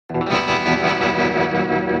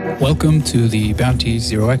Welcome to the Bounty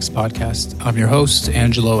Zero X podcast. I'm your host,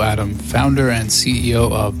 Angelo Adam, founder and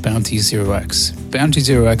CEO of Bounty Zero X. Bounty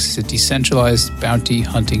Zero X is a decentralized bounty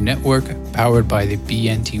hunting network powered by the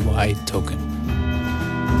BNTY token.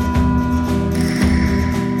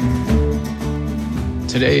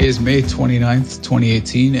 Today is May 29th,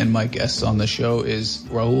 2018, and my guest on the show is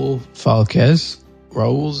Raul Falquez.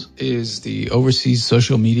 Raul is the overseas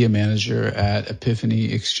social media manager at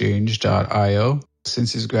EpiphanyExchange.io.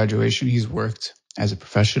 Since his graduation, he's worked as a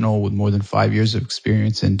professional with more than 5 years of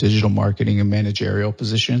experience in digital marketing and managerial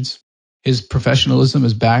positions. His professionalism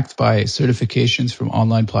is backed by certifications from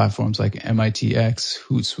online platforms like MITx,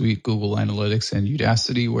 Hootsuite, Google Analytics, and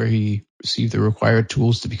Udacity, where he received the required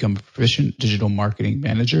tools to become a proficient digital marketing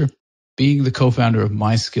manager. Being the co-founder of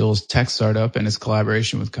MySkills tech startup and his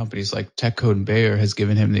collaboration with companies like TechCode and Bayer has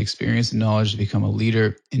given him the experience and knowledge to become a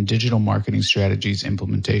leader in digital marketing strategies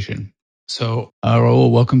implementation. So,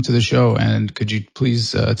 Raul, welcome to the show. And could you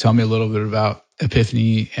please tell me a little bit about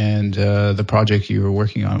Epiphany and the project you were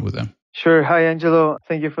working on with them? Sure. Hi, Angelo.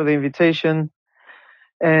 Thank you for the invitation.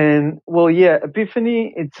 And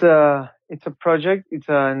Epiphany, it's a project. It's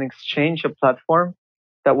an exchange, a platform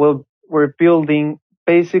that we're building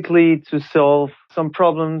basically to solve some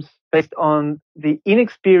problems based on the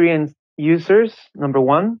inexperienced users, number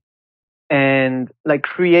one, and like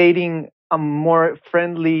creating a more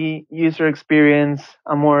friendly user experience,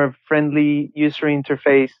 a more friendly user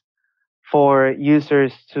interface for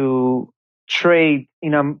users to trade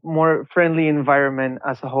in a more friendly environment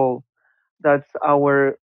as a whole. That's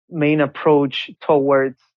our main approach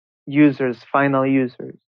towards users, final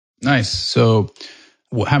users. Nice. So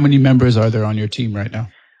how many members are there on your team right now?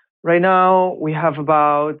 Right now, we have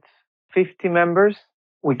about 50 members.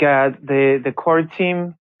 We got the core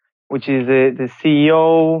team, which is the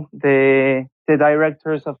CEO, the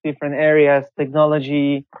directors of different areas,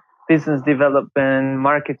 technology, business development,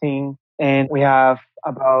 marketing. And we have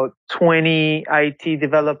about 20 IT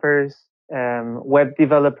developers, web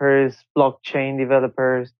developers, blockchain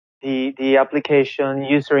developers, the application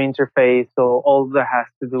user interface. So all that has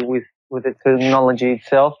to do with the technology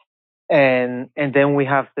itself. And then we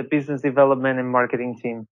have the business development and marketing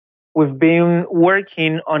team. We've been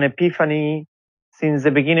working on Epiphany since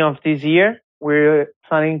the beginning of this year. We're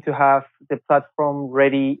planning to have the platform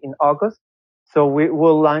ready in August. So we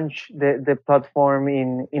will launch the platform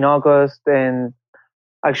in August. And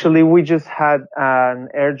actually, we just had an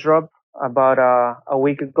airdrop about a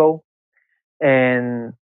week ago.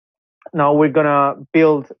 And now we're going to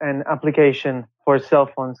build an application for cell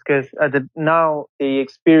phones because now the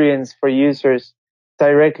experience for users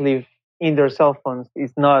directly in their cell phones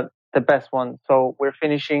is not the best one. So we're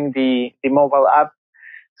finishing the mobile app.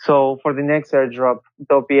 So for the next airdrop,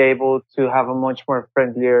 they'll be able to have a much more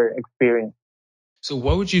friendlier experience. So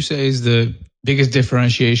what would you say is the biggest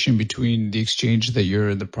differentiation between the exchange that you're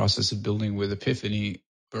in the process of building with Epiphany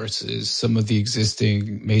versus some of the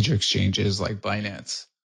existing major exchanges like Binance?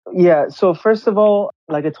 Yeah. So first of all,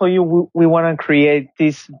 like I told you, we want to create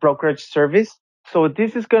this brokerage service. So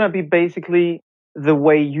this is going to be basically the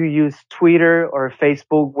way you use Twitter or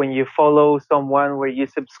Facebook when you follow someone, where you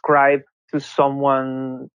subscribe to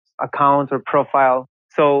someone's account or profile.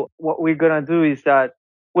 So what we're going to do is that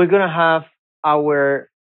we're going to have our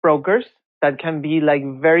brokers that can be like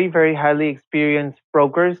very, very highly experienced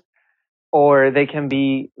brokers, or they can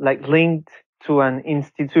be like linked to an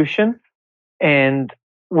institution. And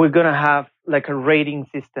we're going to have like a rating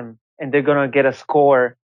system, and they're going to get a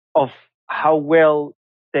score of how well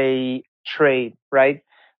they trade, right?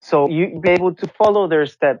 So you'll be able to follow their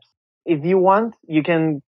steps. If you want, you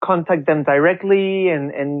can contact them directly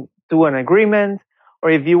and do an agreement.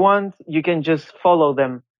 Or if you want, you can just follow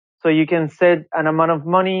them. So you can set an amount of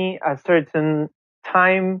money at a certain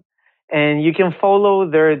time, and you can follow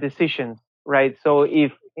their decisions, right? So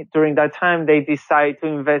if during that time they decide to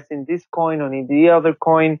invest in this coin or in the other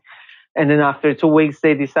coin, and then after 2 weeks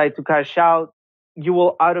they decide to cash out, you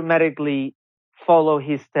will automatically follow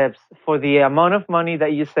his steps for the amount of money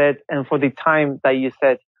that you set and for the time that you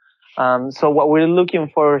set. So what we're looking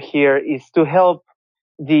for here is to help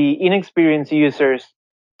the inexperienced users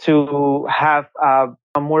to have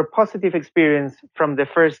a more positive experience from the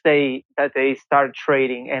first day that they start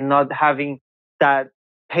trading, and not having that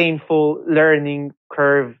painful learning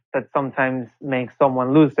curve that sometimes makes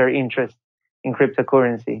someone lose their interest in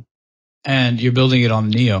cryptocurrency. And you're building it on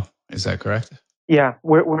Neo, is that correct? Yeah,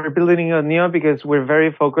 we're building it on Neo because we're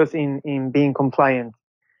very focused in being compliant.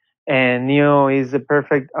 And Neo is a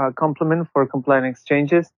perfect complement for compliant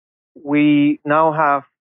exchanges. We now have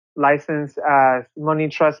license as money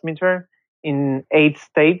transmitter in 8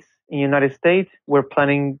 states in the United States. We're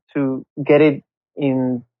planning to get it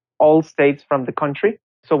in all states from the country.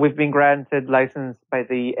 So we've been granted license by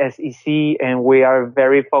the SEC, and we are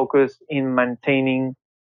very focused in maintaining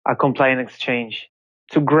a compliant exchange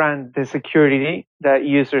to grant the security that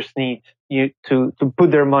users need to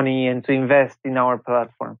put their money and to invest in our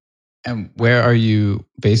platform. And where are you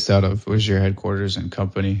based out of? Where's your headquarters and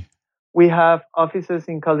company? We have offices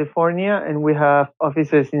in California and we have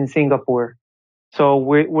offices in Singapore. So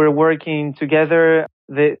we're working together.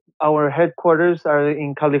 Our headquarters are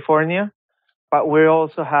in California, but we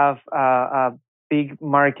also have a big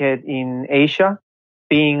market in Asia.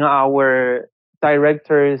 Being our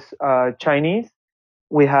directors Chinese,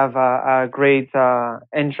 we have a great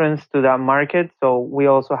entrance to that market. So we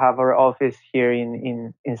also have our office here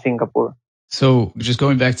in Singapore. So just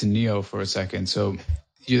going back to Neo for a second. So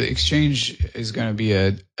the exchange is going to be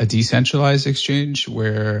a decentralized exchange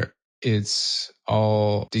where it's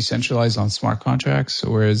all decentralized on smart contracts,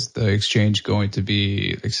 or is the exchange going to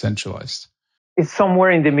be centralized? It's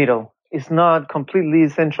somewhere in the middle. It's not completely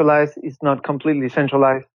centralized. It's not completely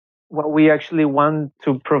centralized. What we actually want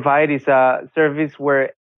to provide is a service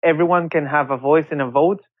where everyone can have a voice and a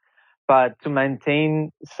vote, but to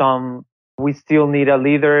maintain we still need a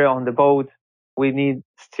leader on the boat. We need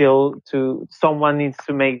someone needs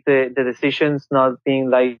to make the decisions, not being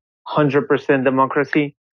like 100%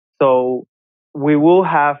 democracy. So we will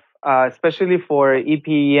have, especially for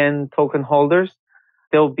EPEN token holders,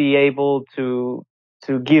 they'll be able to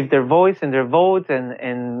give their voice and their vote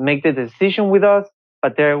and make the decision with us.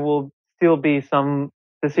 But there will still be some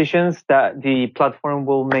decisions that the platform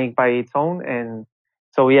will make by its own. And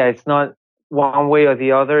so, yeah, it's not one way or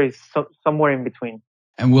the other. It's somewhere in between.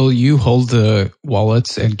 And will you hold the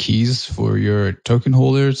wallets and keys for your token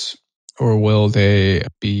holders, or will they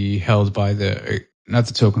be held by not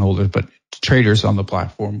the token holders, but traders on the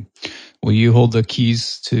platform? Will you hold the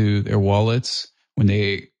keys to their wallets when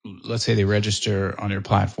let's say they register on your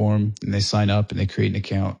platform and they sign up and they create an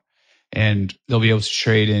account, and they'll be able to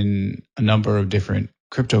trade in a number of different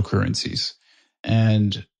cryptocurrencies,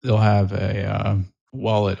 and they'll have a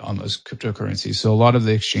wallet on those cryptocurrencies. So a lot of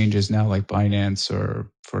the exchanges now, like Binance or,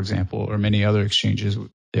 for example, or many other exchanges,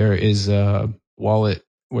 there is a wallet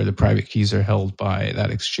where the private keys are held by that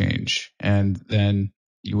exchange. And then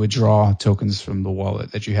you withdraw tokens from the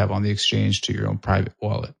wallet that you have on the exchange to your own private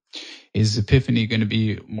wallet. Is Epiphany going to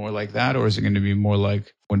be more like that, or is it going to be more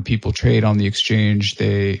like when people trade on the exchange,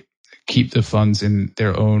 they keep the funds in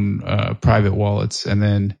their own private wallets and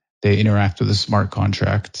then they interact with a smart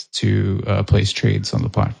contract to place trades on the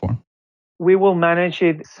platform? We will manage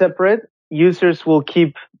it separate. Users will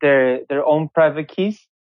keep their own private keys.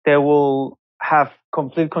 They will have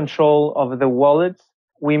complete control of the wallets.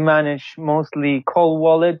 We manage mostly cold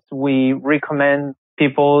wallets. We recommend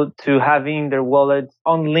people to having their wallets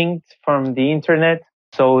unlinked from the internet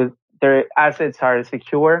so their assets are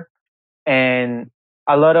secure. And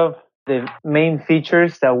a lot of the main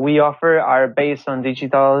features that we offer are based on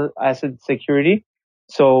digital asset security.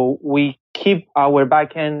 So we keep our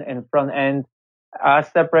backend and front end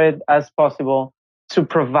as separate as possible to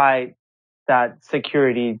provide that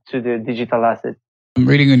security to the digital asset. I'm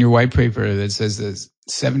reading on your white paper that says that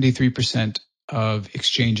 73% of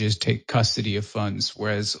exchanges take custody of funds,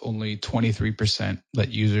 whereas only 23% let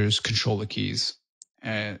users control the keys.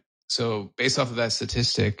 And so based off of that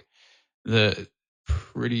statistic, the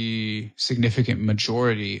pretty significant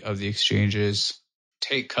majority of the exchanges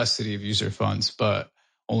take custody of user funds, but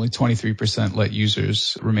only 23% let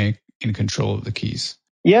users remain in control of the keys.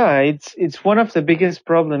 Yeah, it's one of the biggest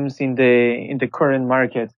problems in the current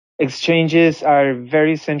market. Exchanges are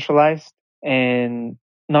very centralized, and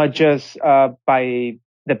not just by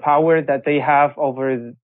the power that they have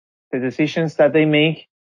over the decisions that they make.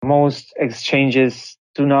 Most exchanges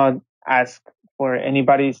do not ask for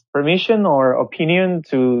anybody's permission or opinion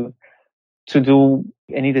to do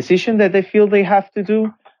any decision that they feel they have to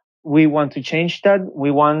do. We want to change that.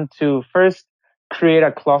 We want to first create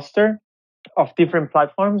a cluster of different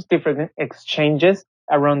platforms, different exchanges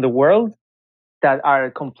around the world that are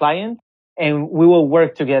compliant, and we will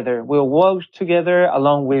work together. We'll work together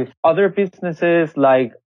along with other businesses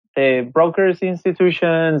like the brokers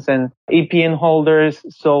institutions and EPN holders.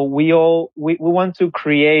 So we want to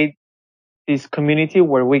create this community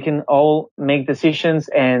where we can all make decisions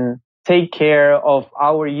and take care of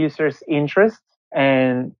our users' interests.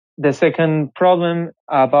 And the second problem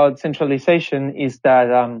about centralization is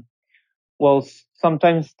that,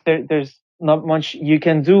 sometimes there's not much you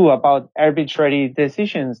can do about arbitrary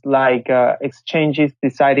decisions like exchanges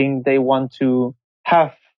deciding they want to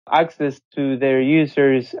have access to their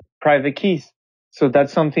users' private keys. So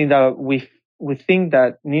that's something that we think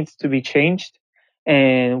that needs to be changed.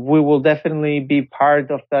 And we will definitely be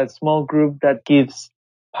part of that small group that gives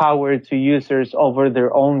power to users over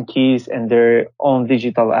their own keys and their own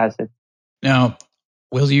digital assets. Now,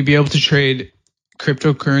 will you be able to trade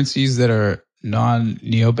cryptocurrencies that are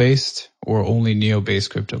non-NEO based or only NEO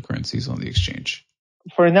based cryptocurrencies on the exchange?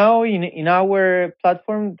 For now, in our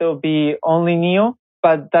platform, there'll be only NEO,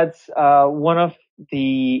 but that's one of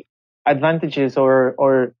the advantages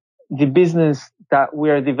or the business that we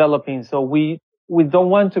are developing. So we don't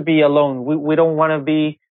want to be alone. We don't want to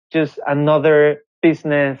be just another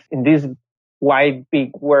business in this wide,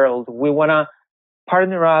 big world. We want to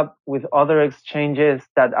partner up with other exchanges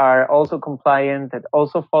that are also compliant, that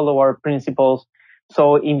also follow our principles.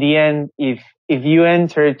 So in the end, if you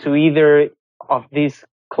enter to either of this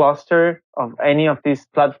cluster of any of these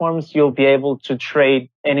platforms, you'll be able to trade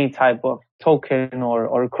any type of token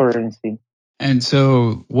or currency. And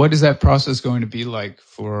so what is that process going to be like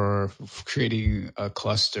for creating a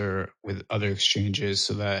cluster with other exchanges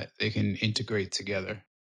so that they can integrate together?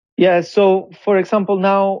 Yeah, so for example,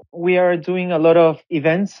 now we are doing a lot of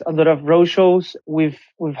events, a lot of roadshows. We've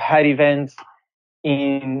had events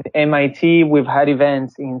in MIT, we've had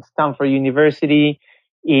events in Stanford University,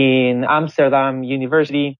 in Amsterdam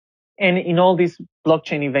University, and in all these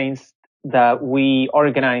blockchain events that we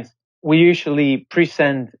organize, we usually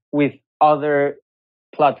present with other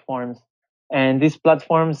platforms. And these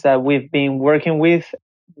platforms that we've been working with,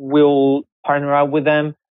 we'll partner up with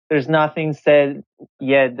them. There's nothing said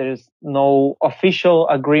yet. There's no official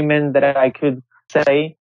agreement that I could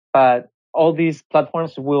say, but all these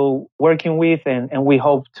platforms we're working with, and we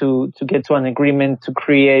hope to get to an agreement to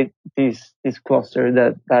create this cluster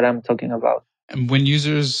that I'm talking about. And when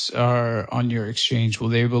users are on your exchange, will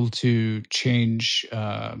they be able to change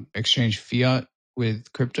exchange fiat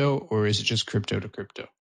with crypto, or is it just crypto to crypto?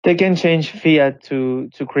 They can change fiat to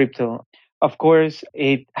crypto. Of course,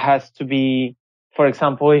 it has to be, for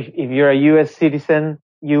example, if you're a US citizen,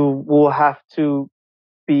 you will have to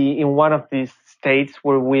be in one of these states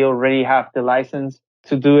where we already have the license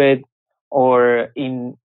to do it, or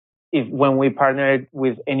when we partnered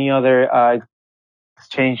with any other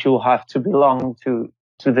exchange, you'll have to belong to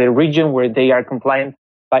the region where they are compliant.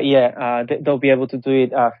 But yeah, they'll be able to do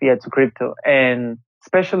it fiat to crypto. And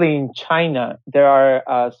especially in China, there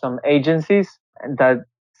are some agencies that,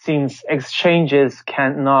 since exchanges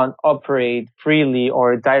cannot operate freely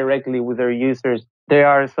or directly with their users, there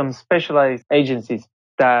are some specialized agencies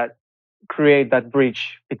that create that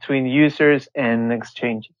bridge between users and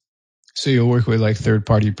exchanges. So you'll work with like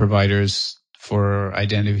third-party providers for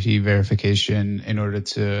identity verification in order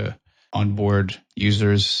to onboard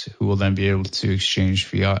users who will then be able to exchange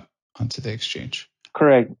fiat onto the exchange.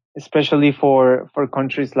 Correct. Especially for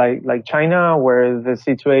countries like China, where the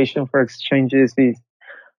situation for exchanges is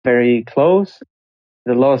very close.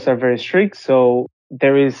 The laws are very strict. So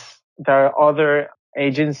there are other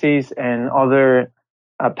agencies and other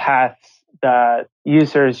paths that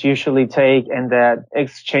users usually take and that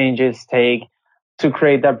exchanges take to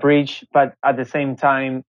create that bridge, but at the same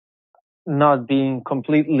time, not being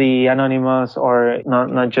completely anonymous or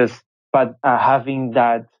not just, but having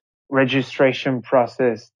that registration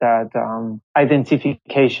process, that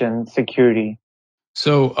identification security.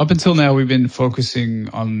 So up until now, we've been focusing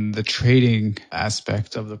on the trading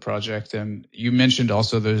aspect of the project. And you mentioned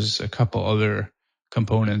also there's a couple other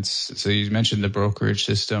components. So you mentioned the brokerage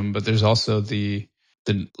system, but there's also the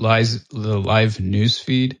live news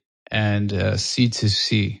feed and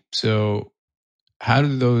C2C. So how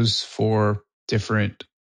do those four different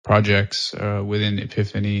projects within the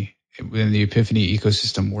Epiphany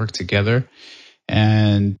ecosystem work together?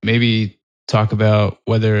 And maybe talk about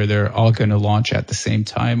whether they're all going to launch at the same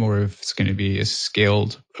time or if it's going to be a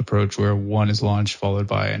scaled approach where one is launched followed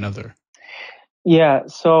by another. Yeah,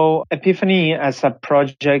 so Epiphany as a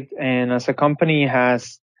project and as a company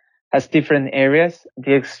has different areas.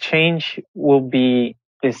 The exchange will be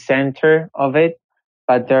the center of it,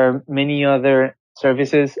 but there are many other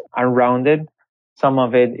services around it. Some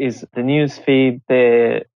of it is the news feed.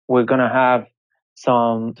 We're going to have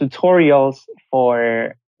some tutorials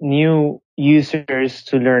for new users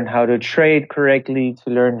to learn how to trade correctly, to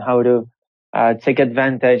learn how to take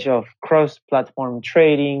advantage of cross-platform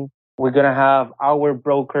trading. We're going to have our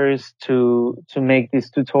brokers to make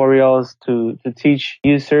these tutorials to teach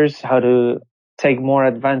users how to take more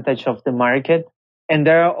advantage of the market. And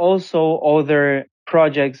there are also other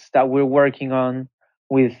projects that we're working on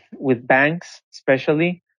with banks,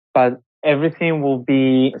 especially, but everything will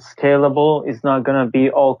be scalable. It's not going to be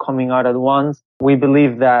all coming out at once. We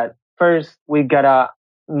believe that first we got to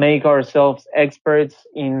make ourselves experts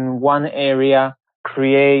in one area,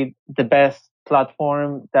 create the best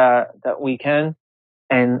platform that we can.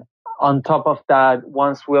 And on top of that,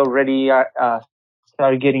 once we already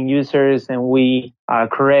start getting users and we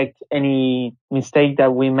correct any mistake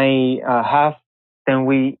that we may have, then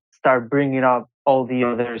we start bringing up all the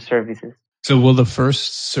other services. So will the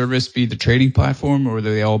first service be the trading platform, or will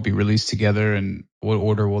they all be released together, and what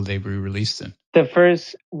order will they be released in? The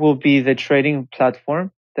first will be the trading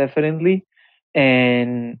platform, definitely.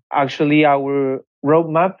 And actually our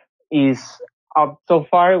roadmap is up so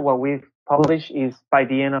far. What we've published is by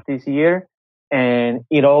the end of this year, and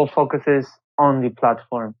it all focuses on the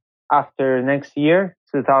platform. After next year,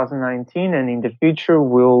 2019, and in the future,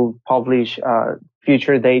 we'll publish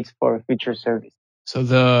future dates for future service. So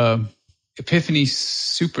the Epiphany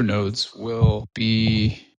supernodes will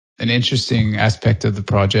be an interesting aspect of the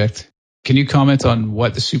project. Can you comment on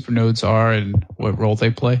what the supernodes are and what role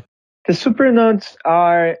they play? The supernodes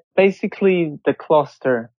are basically the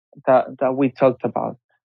cluster that we talked about.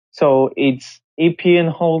 So it's EPN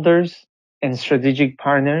holders and strategic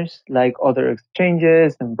partners like other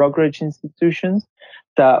exchanges and brokerage institutions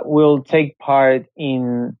that will take part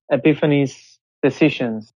in Epiphany's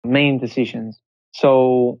decisions, main decisions.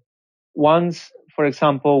 So for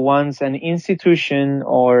example, once an institution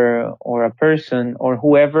or a person or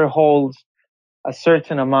whoever holds a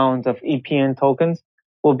certain amount of EPN tokens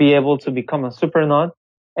will be able to become a supernode.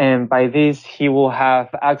 And by this, he will have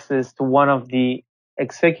access to one of the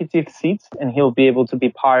executive seats, and he'll be able to be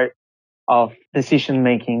part of decision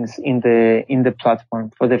makings in the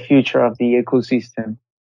platform for the future of the ecosystem.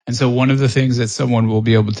 And so one of the things that someone will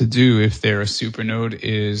be able to do if they're a supernode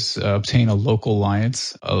is obtain a local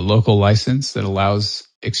license that allows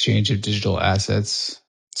exchange of digital assets.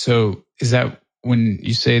 So is that when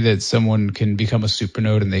you say that someone can become a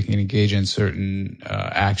supernode and they can engage in certain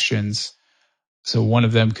actions? So one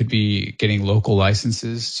of them could be getting local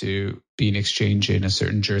licenses to be an exchange in a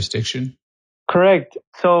certain jurisdiction? Correct.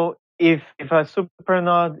 So if a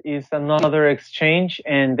supernode is another exchange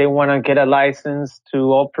and they want to get a license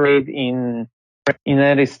to operate in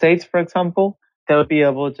United States, for example, they'll be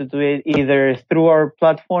able to do it either through our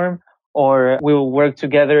platform, or we'll work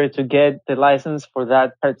together to get the license for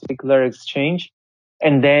that particular exchange.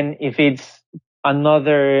 And then if it's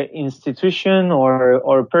another institution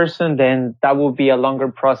or person, then that will be a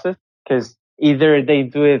longer process, because either they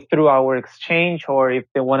do it through our exchange, or if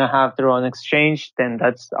they want to have their own exchange, then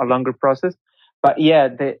that's a longer process. But yeah,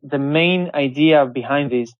 the main idea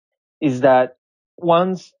behind this is that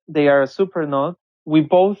once they are a supernode, we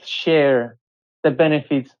both share the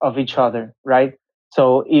benefits of each other, right?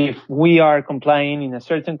 So if we are complying in a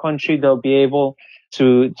certain country, they'll be able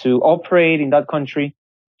to operate in that country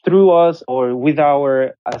through us or with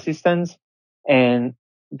our assistance, and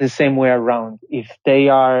the same way around. If they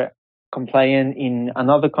are compliant in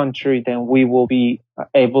another country, then we will be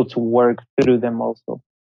able to work through them also.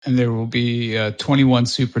 And there will be 21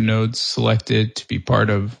 supernodes selected to be part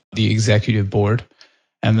of the executive board.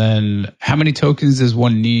 And then how many tokens does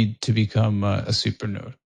one need to become a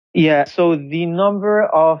supernode? Yeah, so the number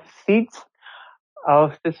of seats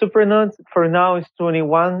of the supernodes for now is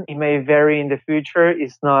 21. It may vary in the future.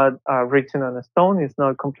 It's not written on a stone. It's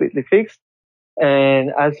not completely fixed.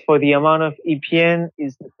 And as for the amount of EPN,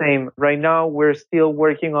 is the same. Right now, we're still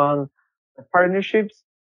working on partnerships.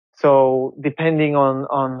 So depending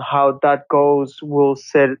on how that goes, we'll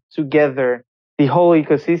set together the whole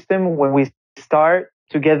ecosystem. When we start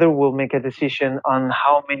together, we'll make a decision on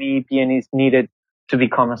how many EPN is needed to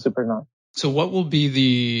become a supernode. So what will be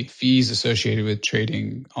the fees associated with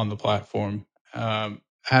trading on the platform? How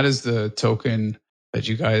does the token that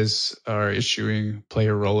you guys are issuing play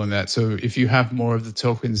a role in that? So if you have more of the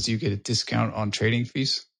tokens, do you get a discount on trading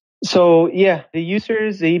fees? So yeah, the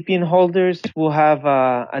users, the EPN holders will have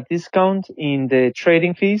a discount in the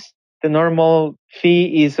trading fees. The normal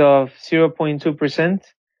fee is of 0.2%,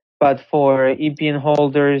 but for EPN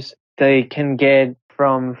holders, they can get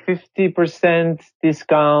from 50%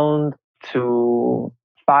 discount to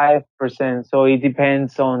 5%. So it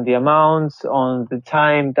depends on the amounts, on the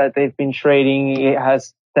time that they've been trading. It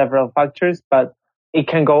has several factors, but it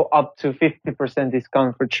can go up to 50%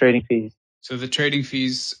 discount for trading fees. So the trading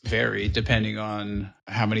fees vary depending on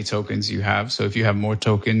how many tokens you have. So if you have more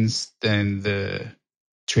tokens, then the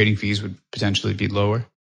trading fees would potentially be lower.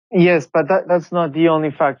 Yes, but that's not the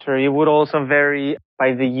only factor. It would also vary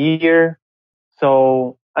by the year.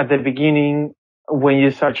 So at the beginning, when you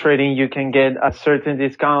start trading, you can get a certain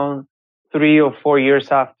discount 3 or 4 years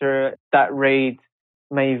after, that rate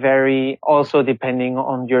may vary also depending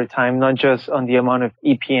on your time, not just on the amount of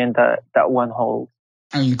EPN that one holds.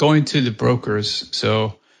 And going to the brokers,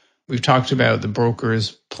 so we've talked about the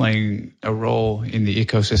brokers playing a role in the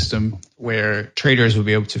ecosystem where traders will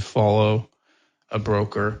be able to follow a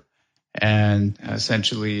broker and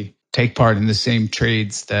essentially take part in the same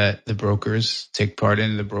trades that the brokers take part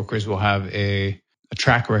in. The brokers will have a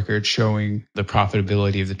track record showing the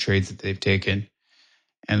profitability of the trades that they've taken.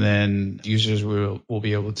 And then users will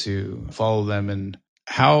be able to follow them. And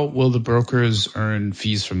how will the brokers earn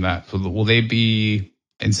fees from that? So will they be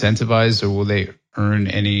incentivized, or will they earn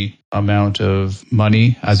any amount of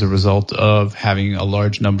money as a result of having a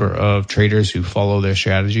large number of traders who follow their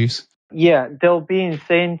strategies? Yeah, they'll be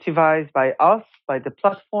incentivized by us, by the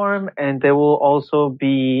platform, and they will also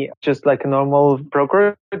be just like a normal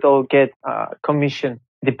broker. They'll get commission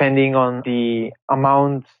depending on the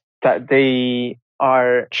amount that they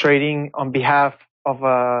are trading on behalf of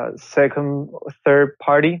a second or third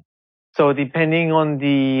party. So depending on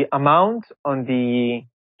the amount, on the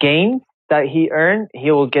gain that he earned,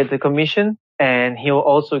 he will get the commission, and he'll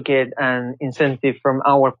also get an incentive from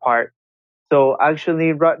our part. So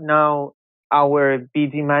actually right now, our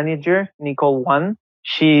BD manager, Nicole Wan,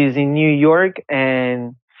 she's in New York,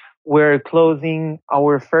 and we're closing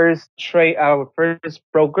our first trade, our first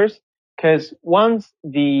brokers, because once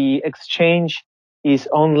the exchange is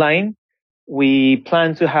online, we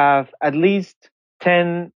plan to have at least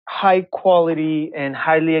 10 high quality and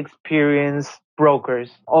highly experienced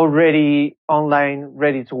brokers already online,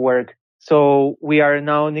 ready to work. So we are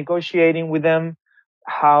now negotiating with them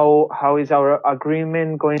how is our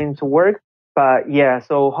agreement going to work. But yeah,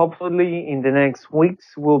 so hopefully in the next weeks,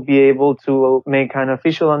 we'll be able to make an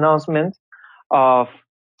official announcement of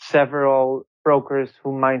several brokers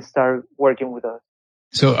who might start working with us.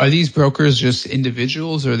 So are these brokers just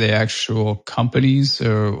individuals, or are they actual companies?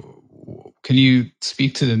 Or can you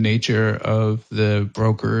speak to the nature of the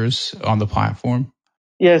brokers on the platform?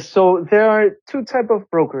 Yes, so there are two types of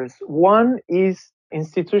brokers. One is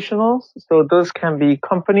institutionals. So those can be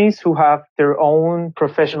companies who have their own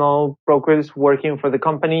professional brokers working for the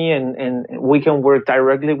company, and we can work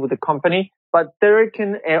directly with the company. But they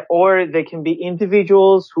can be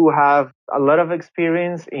individuals who have a lot of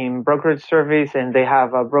experience in brokerage service and they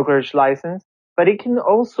have a brokerage license. But it can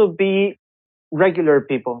also be regular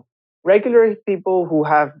people who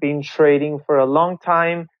have been trading for a long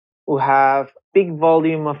time, who have big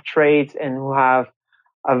volume of trades, and who have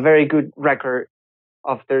a very good record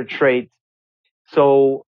of their trades.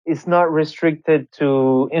 So it's not restricted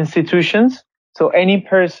to institutions. So any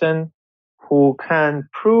person who can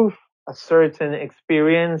prove a certain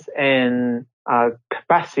experience and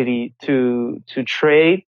capacity to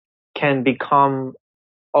trade can become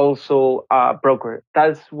also a broker.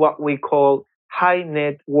 That's what we call high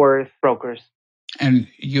net worth brokers. And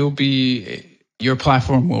your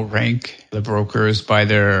platform will rank the brokers by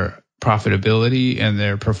their profitability and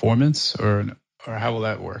their performance, or how will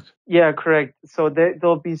that work? Yeah, correct. So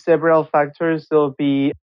there'll be several factors. There'll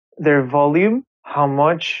be their volume. How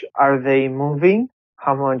much are they moving?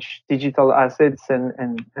 How much digital assets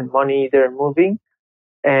and money they're moving?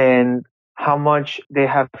 And how much they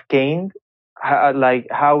have gained?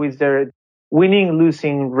 How is their winning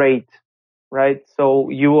losing rate, right? So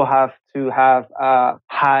you will have to have a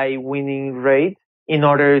high winning rate in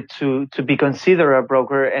order to be considered a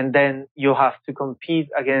broker, and then you have to compete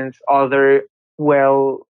against other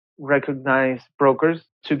well recognized brokers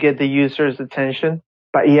to get the user's attention.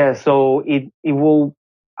 But yeah, so it will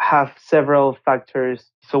have several factors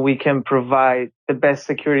so we can provide the best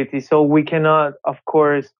security. So we cannot, of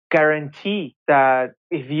course, guarantee that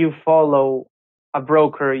if you follow a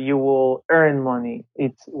broker, you will earn money.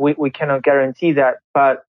 We cannot guarantee that,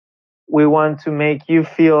 but we want to make you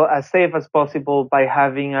feel as safe as possible by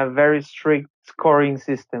having a very strict scoring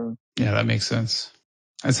system. Yeah, that makes sense.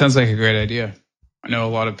 That sounds like a great idea. I know a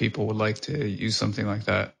lot of people would like to use something like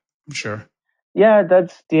that, I'm sure. Yeah,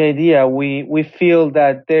 that's the idea. We feel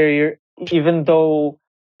that even though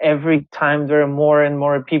every time there are more and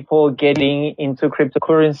more people getting into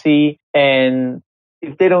cryptocurrency, and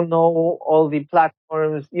if they don't know all the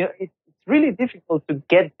platforms, it's really difficult to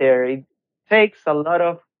get there. It takes a lot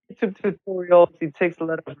of YouTube tutorials. It takes a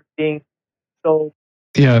lot of reading. So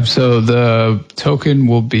the token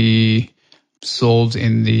will be sold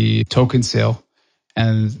in the token sale,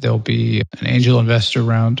 and there'll be an angel investor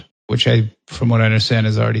round, which from what I understand,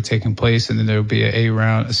 has already taken place, and then there'll be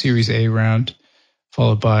a Series A round,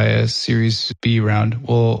 followed by a Series B round.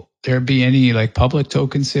 Will there be any public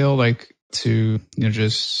token sale to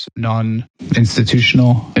just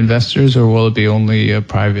non-institutional investors, or will it be only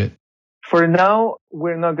private? For now,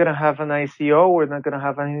 we're not going to have an ICO. We're not going to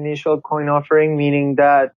have an initial coin offering, meaning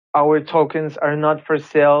that our tokens are not for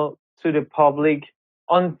sale to the public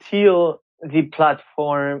until the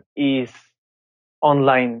platform is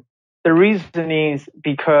online. The reason is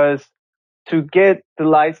because to get the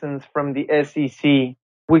license from the SEC,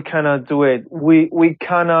 we cannot do it. We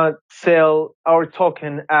cannot sell our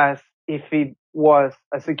token as if it was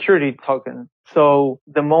a security token. So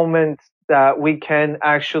the moment that we can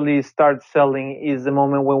actually start selling is the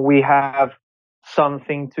moment when we have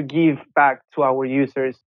something to give back to our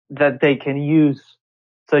users that they can use,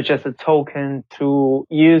 such as a token to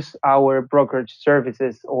use our brokerage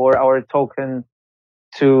services or our token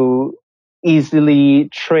to easily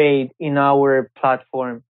trade in our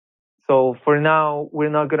platform. So for now, we're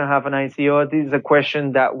not going to have an ICO. This is a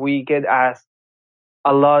question that we get asked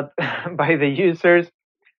a lot by the users.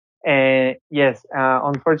 And yes,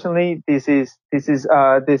 unfortunately, this is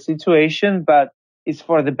the situation, but it's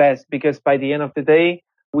for the best because by the end of the day,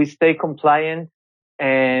 we stay compliant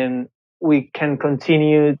and we can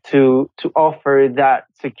continue to offer that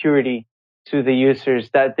security to the users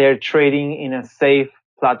that they're trading in a safe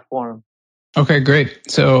platform. Okay,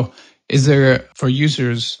 great. So is there, for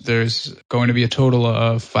users, there's going to be a total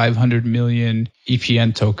of 500 million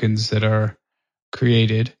EPN tokens that are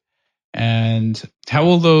created. And how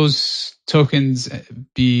will those tokens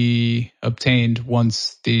be obtained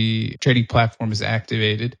once the trading platform is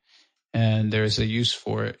activated and there's a use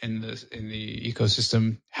for it in the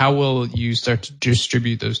ecosystem? How will you start to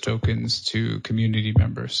distribute those tokens to community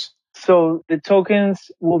members? So the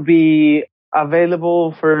tokens will be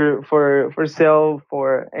available for sale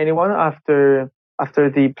for anyone after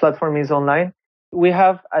the platform is online. We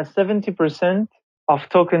have a 70% of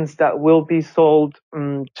tokens that will be sold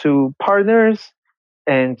to partners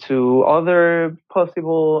and to other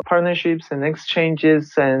possible partnerships and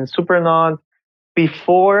exchanges and Supernode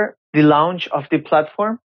before the launch of the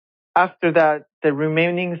platform. After that, the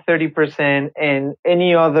remaining 30% and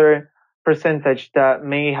any other percentage that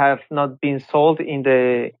may have not been sold in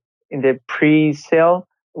the pre-sale,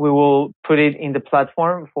 we will put it in the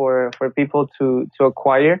platform for people to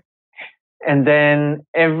acquire. And then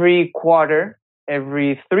every quarter,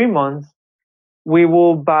 every 3 months, we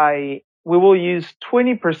will use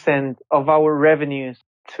 20% of our revenues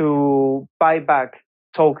to buy back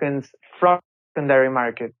tokens from the secondary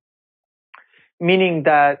market. Meaning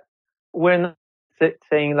that we're not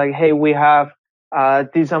saying like, hey, we have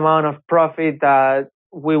this amount of profit that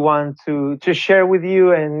we want to share with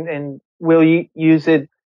you and we'll use it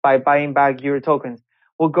by buying back your tokens.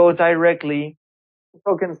 We'll go directly to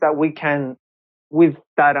tokens that we can with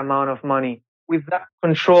that amount of money. With that,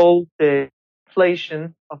 control the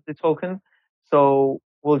inflation of the token. So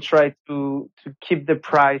we'll try to keep the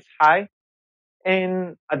price high.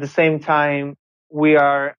 And at the same time, we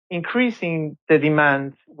are increasing the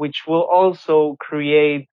demand, which will also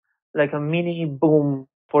create like a mini boom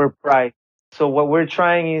for price. So what we're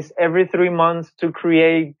trying is every 3 months to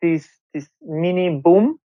create this mini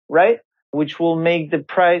boom, right? Which will make the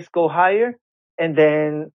price go higher and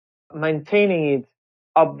then maintaining it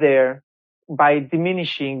up there by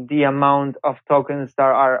diminishing the amount of tokens that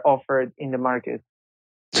are offered in the market.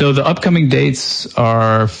 So the upcoming dates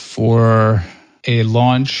are for a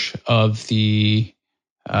launch of the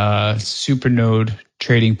Supernode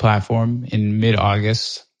trading platform in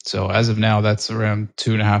mid-August. So as of now, that's around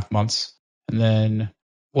 2.5 months. And then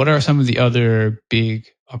what are some of the other big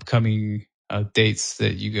upcoming dates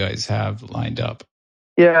that you guys have lined up?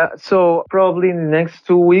 Yeah, so probably in the next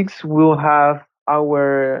 2 weeks, we'll have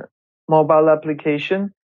our mobile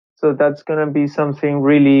application. So that's going to be something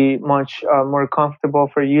really much more comfortable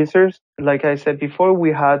for users. Like I said before,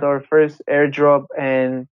 we had our first airdrop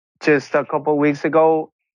and just a couple of weeks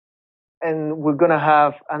ago, and we're going to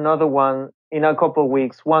have another one in a couple of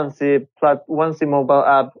weeks once the mobile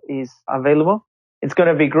app is available. It's going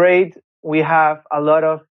to be great. We have a lot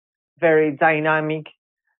of very dynamic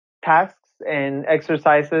tasks and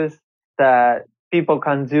exercises that people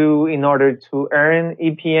can do in order to earn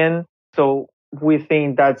EPN. So we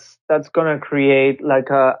think that's going to create like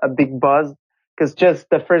a big buzz, because just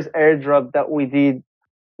the first airdrop that we did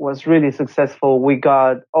was really successful. We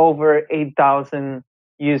got over 8,000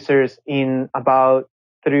 users in about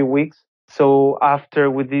 3 weeks. So after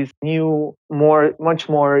with this new, much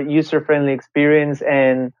more user-friendly experience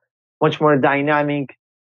and much more dynamic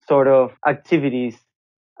sort of activities,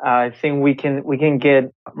 I think we can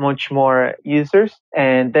get much more users.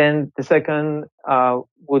 And then the second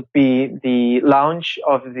would be the launch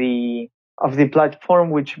of the of the platform,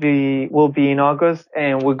 which will be in August.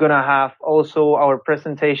 And we're going to have also our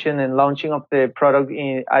presentation and launching of the product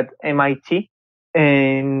at MIT.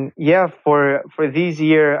 And yeah, for this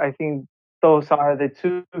year, I think those are the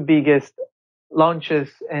two biggest launches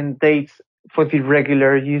and dates for the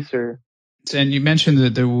regular user. And you mentioned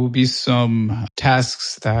that there will be some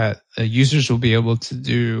tasks that users will be able to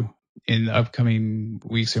do in the upcoming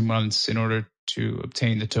weeks or months in order to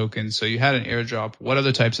obtain the tokens. So you had an airdrop. What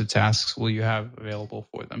other types of tasks will you have available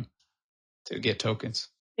for them to get tokens?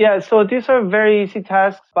 Yeah, so these are very easy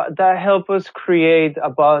tasks, but that help us create a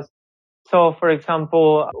buzz. So, for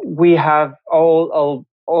example, we have all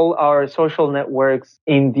our social networks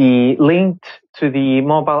linked to the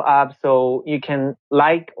mobile app, so you can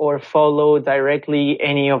like or follow directly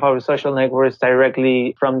any of our social networks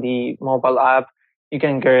directly from the mobile app. You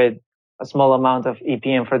can get a small amount of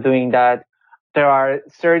EPM for doing that. There are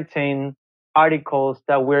certain articles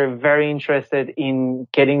that we're very interested in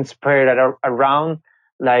getting spread around,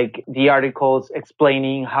 like the articles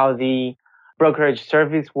explaining how the brokerage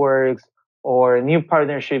service works, or new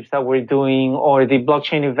partnerships that we're doing, or the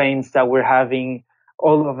blockchain events that we're having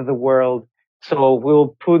all over the world. So we'll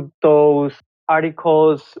put those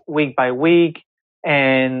articles week by week,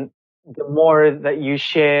 and the more that you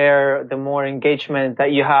share, the more engagement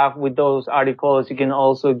that you have with those articles, you can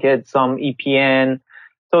also get some EPN.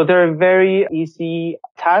 So they're very easy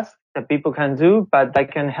tasks that people can do, but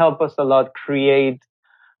that can help us a lot create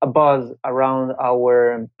a buzz around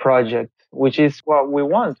our project, which is what we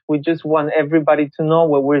want. We just want everybody to know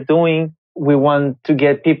what we're doing. We want to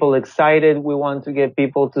get people excited. We want to get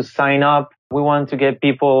people to sign up. We want to get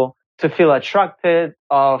people to feel attracted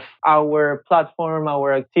of our platform,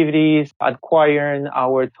 our activities, acquiring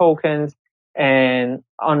our tokens. And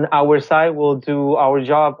on our side, we'll do our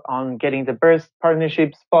job on getting the best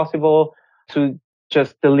partnerships possible to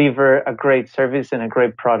just deliver a great service and a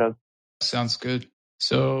great product. Sounds good.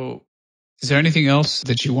 So is there anything else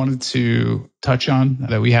that you wanted to touch on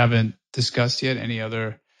that we haven't discussed yet? Any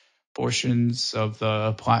other portions of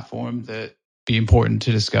the platform that be important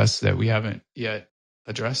to discuss that we haven't yet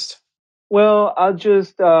addressed? Well, I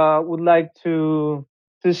just would like to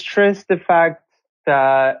stress the fact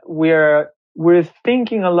that we're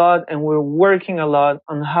thinking a lot and we're working a lot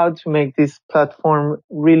on how to make this platform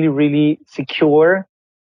really, really secure.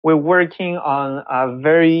 We're working on a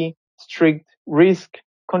very strict risk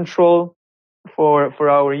control for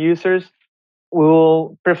our users. We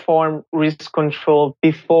will perform risk control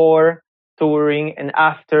before, during, and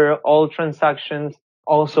after all transactions.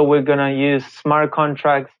 Also, we're going to use smart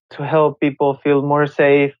contracts to help people feel more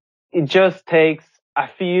safe. It just takes a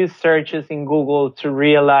few searches in Google to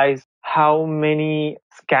realize how many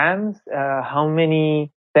scams, how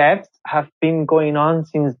many thefts have been going on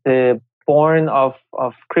since the born of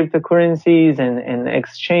cryptocurrencies and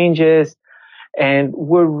exchanges. And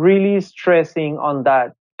we're really stressing on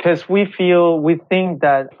that because we think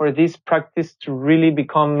that for this practice to really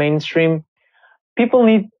become mainstream, people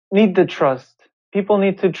need the trust. People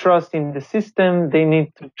need to trust in the system. They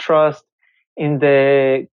need to trust in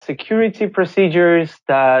the security procedures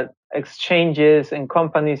that exchanges and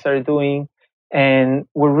companies are doing. And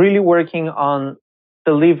we're really working on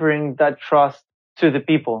delivering that trust to the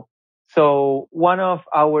people. So one of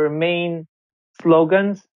our main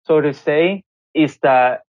slogans, so to say, is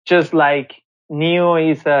that just like NEO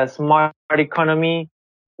is a smart economy,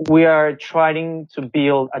 we are trying to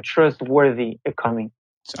build a trustworthy economy.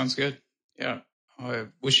 Sounds good. Yeah. I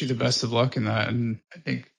wish you the best of luck in that. And I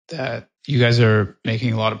think that you guys are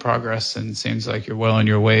making a lot of progress and it seems like you're well on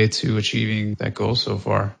your way to achieving that goal so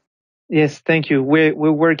far. Yes, thank you. We're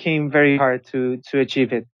working very hard to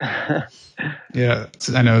achieve it. Yeah,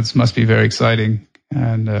 I know it must be very exciting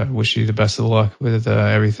and wish you the best of luck with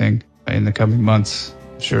everything in the coming months.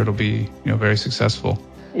 I'm sure it'll be very successful.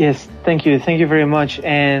 Yes, thank you. Thank you very much.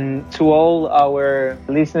 And to all our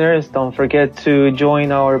listeners, don't forget to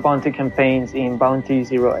join our bounty campaigns in Bounty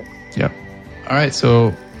 0x. Yep. All right.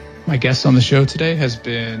 So my guest on the show today has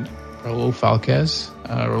been Raul Falquez.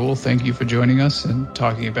 Raul, thank you for joining us and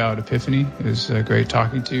talking about Epiphany. It was great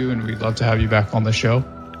talking to you, and we'd love to have you back on the show.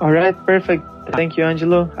 All right. Perfect. Thank you,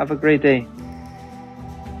 Angelo. Have a great day.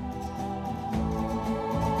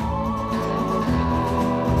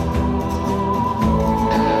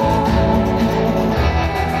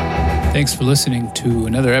 Thanks for listening to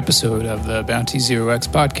another episode of the Bounty 0x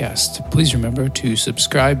podcast. Please remember to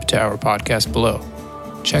subscribe to our podcast below.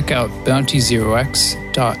 Check out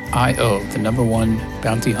bounty0x.io, the #1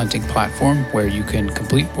 bounty hunting platform where you can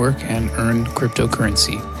complete work and earn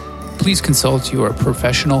cryptocurrency. Please consult your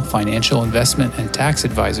professional financial investment and tax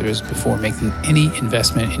advisors before making any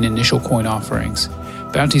investment in initial coin offerings.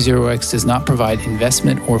 Bounty Zero X does not provide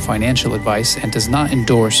investment or financial advice and does not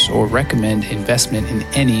endorse or recommend investment in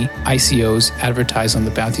any ICOs advertised on the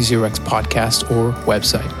Bounty Zero X podcast or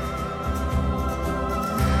website.